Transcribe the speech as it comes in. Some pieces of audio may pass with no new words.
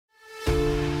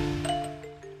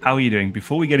How are you doing?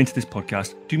 Before we get into this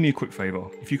podcast, do me a quick favor.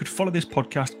 If you could follow this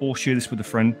podcast or share this with a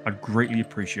friend, I'd greatly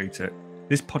appreciate it.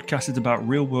 This podcast is about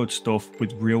real world stuff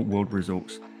with real world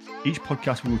results. Each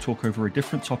podcast we will talk over a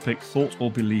different topic, thought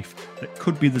or belief that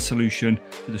could be the solution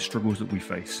to the struggles that we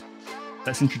face.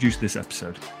 Let's introduce this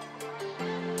episode.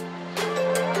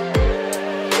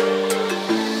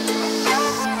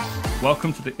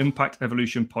 Welcome to the Impact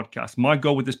Evolution podcast. My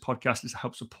goal with this podcast is to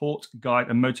help support, guide,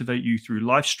 and motivate you through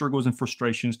life struggles and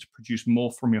frustrations to produce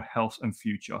more from your health and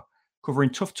future. Covering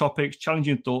tough topics,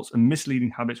 challenging thoughts, and misleading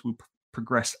habits, we'll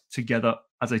progress together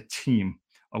as a team.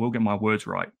 I will get my words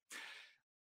right.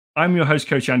 I'm your host,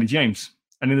 Coach Andy James.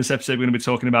 And in this episode, we're going to be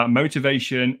talking about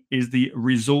motivation is the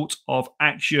result of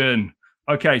action.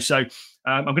 Okay, so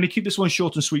I'm going to keep this one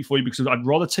short and sweet for you because I'd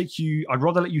rather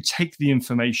let you take the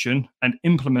information and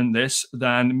implement this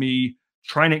than me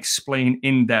try and explain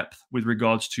in depth with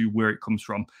regards to where it comes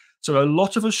from. So a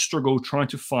lot of us struggle trying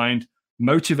to find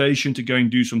motivation to go and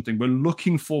do something. We're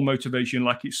looking for motivation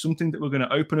like it's something that we're going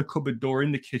to open a cupboard door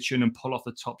in the kitchen and pull off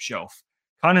the top shelf,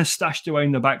 kind of stashed away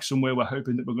in the back somewhere. We're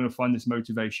hoping that we're going to find this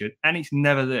motivation, and it's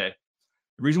never there.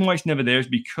 The reason why it's never there is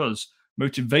because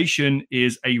motivation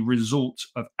is a result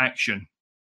of action.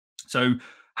 So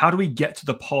how do we get to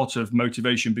the part of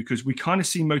motivation? Because we kind of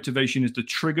see motivation as the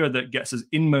trigger that gets us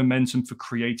in momentum for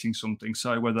creating something.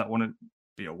 So whether that want to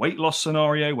be a weight loss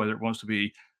scenario, whether it wants to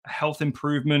be a health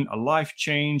improvement, a life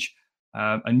change,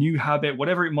 a new habit,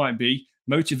 whatever it might be,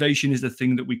 motivation is the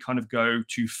thing that we kind of go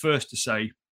to first to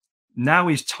say, now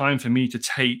is time for me to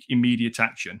take immediate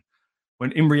action.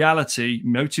 When in reality,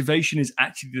 motivation is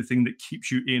actually the thing that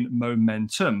keeps you in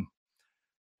momentum.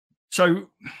 So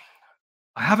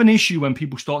I have an issue when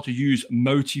people start to use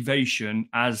motivation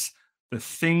as the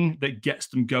thing that gets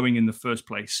them going in the first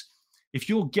place. If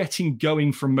you're getting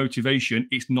going from motivation,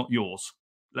 it's not yours.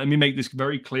 Let me make this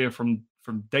very clear from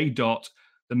day dot.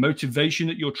 The motivation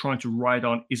that you're trying to ride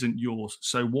on isn't yours.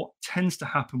 So what tends to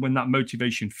happen when that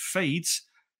motivation fades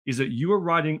is that you are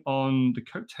riding on the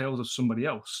coattails of somebody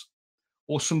else,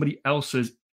 or somebody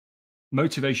else's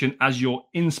motivation as your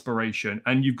inspiration.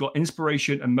 And you've got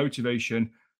inspiration and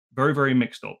motivation very, very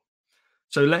mixed up.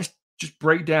 So let's just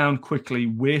break down quickly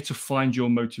where to find your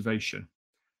motivation.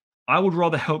 I would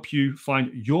rather help you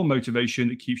find your motivation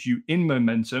that keeps you in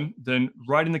momentum than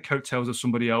riding the coattails of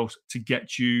somebody else to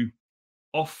get you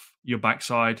off your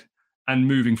backside and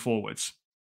moving forwards.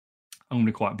 I'm going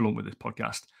to be quite blunt with this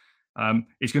podcast.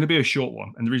 It's going to be a short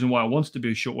one. And the reason why I want it to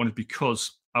be a short one is because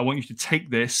I want you to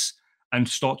take this and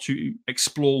start to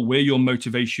explore where your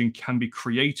motivation can be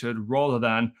created rather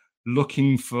than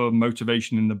looking for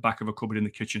motivation in the back of a cupboard in the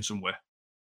kitchen somewhere.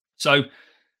 So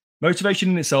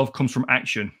motivation in itself comes from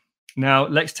action. Now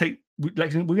we're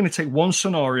going to take one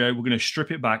scenario. We're going to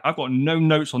strip it back. I've got no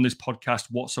notes on this podcast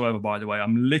whatsoever, by the way.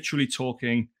 I'm literally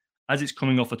talking as it's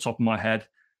coming off the top of my head,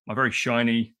 my very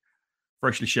shiny,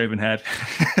 freshly shaven head.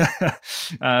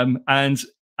 And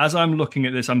as I'm looking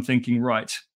at this, I'm thinking,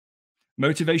 right,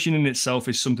 motivation in itself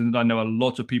is something that I know a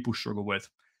lot of people struggle with.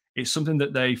 It's something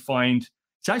that they find,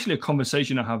 it's actually a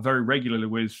conversation I have very regularly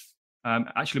with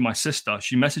actually my sister.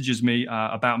 She messages me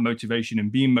about motivation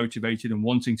and being motivated and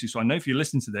wanting to. So I know if you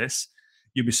listen to this,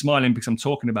 you'll be smiling because I'm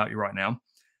talking about you right now.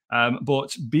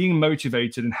 But being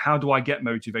motivated and how do I get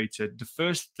motivated? The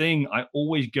first thing I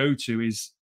always go to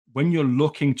is when you're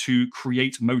looking to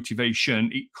create motivation,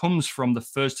 it comes from the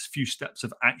first few steps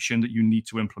of action that you need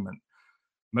to implement.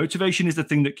 Motivation is the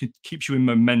thing that keeps you in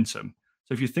momentum.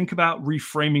 So if you think about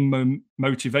reframing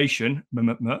motivation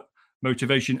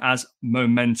as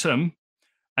momentum,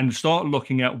 and start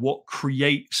looking at what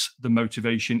creates the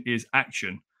motivation is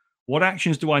action. What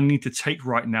actions do I need to take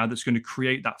right now that's going to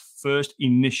create that first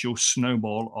initial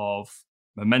snowball of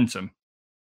momentum?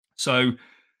 So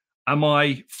am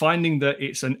I finding that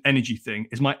it's an energy thing?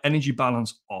 Is my energy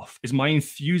balance off? Is my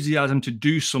enthusiasm to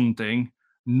do something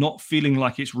not feeling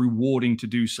like it's rewarding to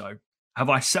do so? Have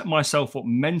I set myself up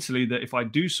mentally that if I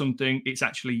do something, it's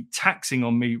actually taxing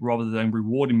on me rather than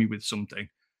rewarding me with something?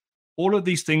 All of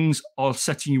these things are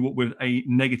setting you up with a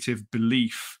negative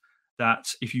belief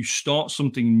that if you start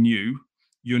something new,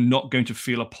 you're not going to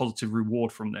feel a positive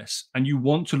reward from this. And you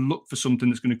want to look for something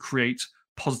that's going to create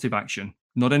positive action,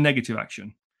 not a negative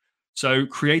action. So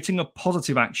creating a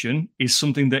positive action is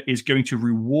something that is going to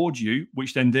reward you,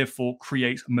 which then therefore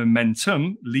creates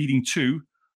momentum, leading to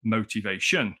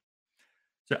motivation.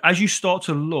 So as you start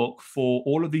to look for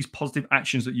all of these positive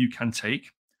actions that you can take,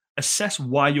 assess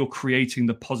why you're creating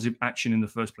the positive action in the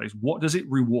first place. What does it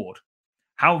reward?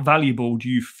 How valuable do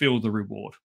you feel the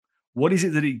reward? What is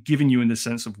it that it's giving you in the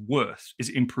sense of worth? Is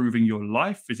it improving your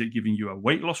life? Is it giving you a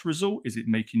weight loss result? Is it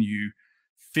making you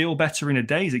feel better in a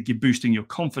day? Is it boosting your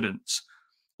confidence?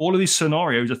 All of these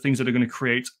scenarios are things that are going to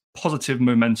create positive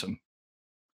momentum.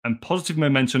 And positive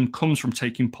momentum comes from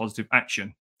taking positive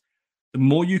action. The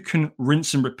more you can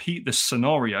rinse and repeat this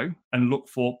scenario and look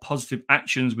for positive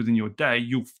actions within your day,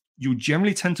 you'll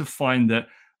generally tend to find that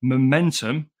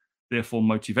momentum, therefore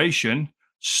motivation,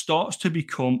 starts to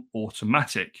become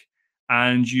automatic.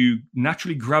 And you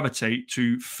naturally gravitate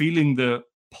to feeling the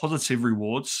positive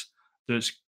rewards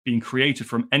that's being created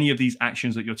from any of these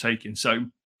actions that you're taking. So,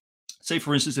 say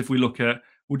for instance, if we'll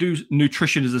do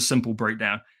nutrition as a simple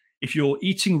breakdown. If you're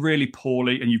eating really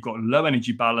poorly and you've got low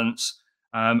energy balance,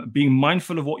 being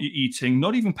mindful of what you're eating,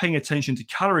 not even paying attention to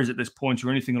calories at this point or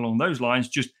anything along those lines,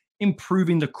 just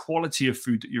improving the quality of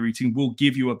food that you're eating will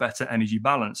give you a better energy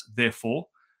balance. Therefore,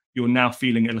 you're now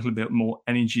feeling a little bit more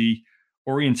energy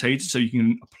orientated, so you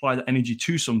can apply that energy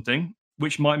to something,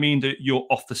 which might mean that you're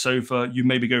off the sofa. You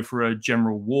maybe go for a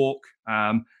general walk.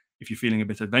 If you're feeling a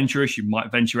bit adventurous, you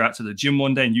might venture out to the gym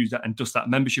one day and use that and dust that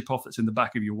membership off that's in the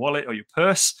back of your wallet or your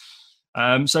purse.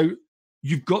 So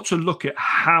you've got to look at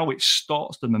how it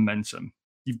starts the momentum.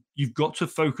 You've got to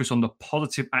focus on the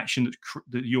positive action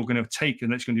that you're going to take,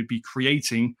 and that's going to be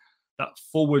creating that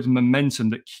forward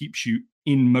momentum that keeps you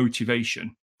in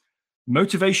motivation.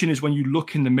 Motivation is when you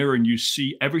look in the mirror and you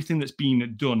see everything that's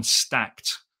being done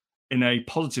stacked in a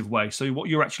positive way. So what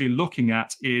you're actually looking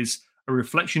at is a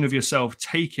reflection of yourself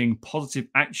taking positive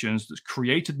actions that's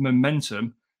created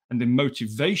momentum, and the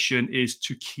motivation is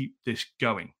to keep this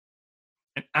going.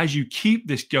 And as you keep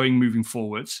this going moving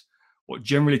forwards, what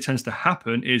generally tends to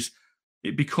happen is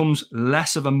it becomes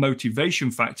less of a motivation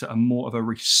factor and more of a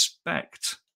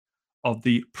respect of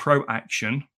the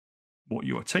proaction, what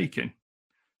you are taking.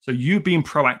 So you being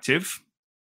proactive,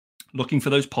 looking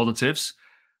for those positives,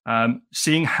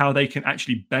 seeing how they can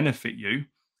actually benefit you,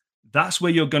 that's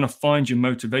where you're going to find your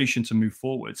motivation to move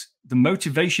forwards. The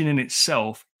motivation in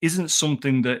itself isn't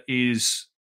something that is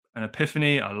an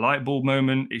epiphany, a light bulb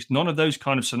moment. It's none of those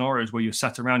kind of scenarios where you're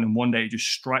sat around and one day it just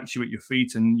strikes you at your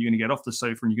feet and you're going to get off the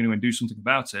sofa and you're going to go and do something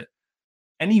about it.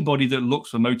 Anybody that looks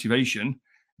for motivation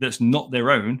that's not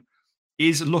their own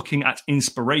is looking at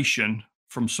inspiration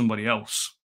from somebody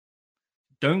else.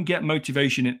 Don't get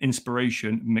motivation and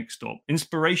inspiration mixed up.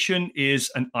 Inspiration is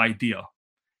an idea.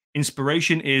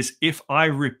 Inspiration is if I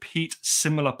repeat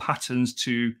similar patterns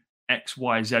to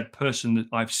XYZ person that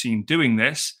I've seen doing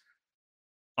this,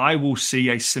 I will see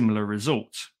a similar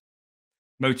result.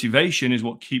 Motivation is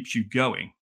what keeps you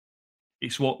going.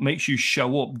 It's what makes you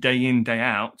show up day in, day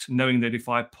out, knowing that if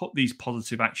I put these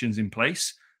positive actions in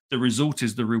place, the result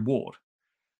is the reward.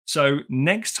 So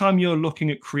next time you're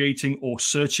looking at creating or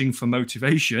searching for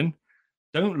motivation,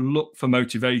 don't look for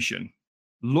motivation.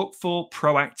 Look for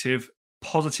proactive,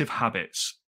 positive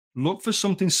habits. Look for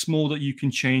something small that you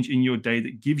can change in your day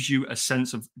that gives you a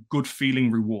sense of good feeling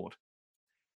reward.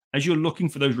 As you're looking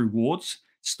for those rewards,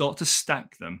 start to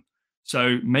stack them.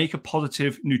 So make a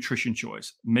positive nutrition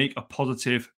choice, make a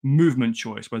positive movement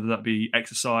choice, whether that be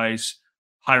exercise,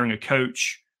 hiring a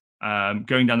coach,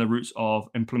 going down the routes of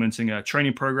implementing a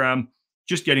training program,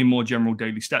 just getting more general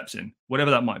daily steps in,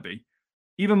 whatever that might be.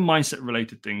 Even mindset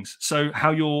related things. So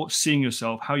how you're seeing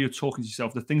yourself, how you're talking to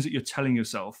yourself, the things that you're telling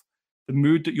yourself, the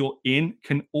mood that you're in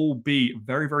can all be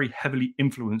very, very heavily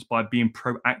influenced by being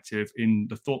proactive in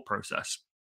the thought process.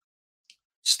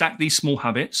 Stack these small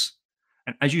habits.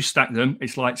 And as you stack them,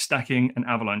 it's like stacking an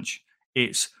avalanche.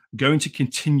 It's going to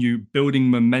continue building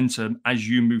momentum as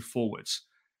you move forwards.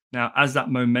 Now, as that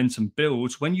momentum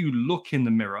builds, when you look in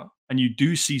the mirror and you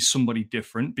do see somebody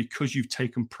different because you've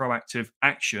taken proactive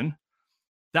action,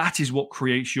 that is what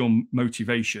creates your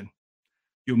motivation.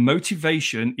 Your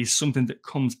motivation is something that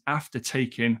comes after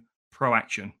taking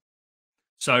proaction.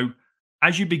 So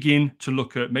as you begin to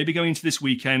look at maybe going into this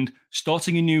weekend,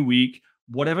 starting a new week,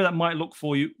 whatever that might look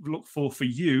for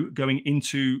you going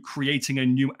into creating a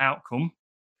new outcome,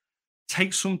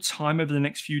 take some time over the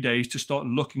next few days to start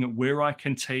looking at where I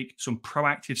can take some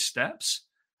proactive steps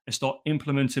and start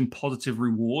implementing positive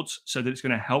rewards so that it's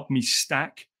going to help me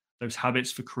stack those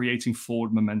habits for creating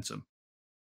forward momentum.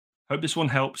 Hope this one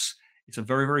helps. It's a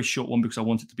very, very short one because I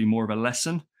want it to be more of a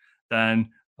lesson than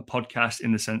a podcast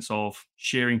in the sense of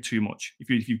sharing too much.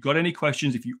 If you've got any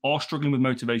questions, if you are struggling with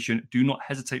motivation, do not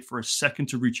hesitate for a second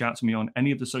to reach out to me on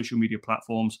any of the social media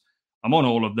platforms. I'm on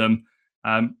all of them.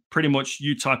 Pretty much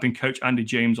you type in Coach Andy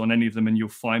James on any of them and you'll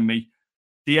find me.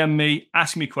 DM me,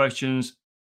 ask me questions.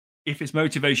 If it's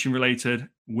motivation related,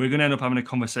 we're going to end up having a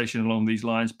conversation along these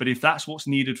lines. But if that's what's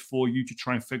needed for you to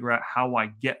try and figure out how I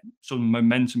get some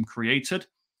momentum created,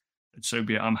 so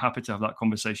be it. I'm happy to have that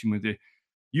conversation with you.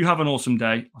 You have an awesome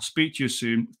day. I'll speak to you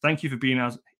soon. Thank you for being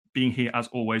being here as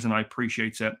always, and I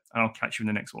appreciate it. And I'll catch you in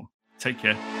the next one. Take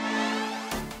care.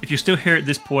 If you're still here at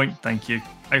this point, thank you.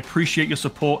 I appreciate your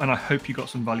support, and I hope you got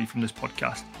some value from this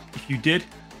podcast. If you did,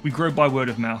 we grow by word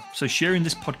of mouth, so sharing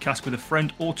this podcast with a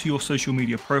friend or to your social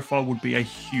media profile would be a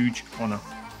huge honor.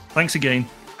 Thanks again.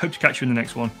 Hope to catch you in the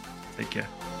next one. Take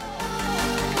care.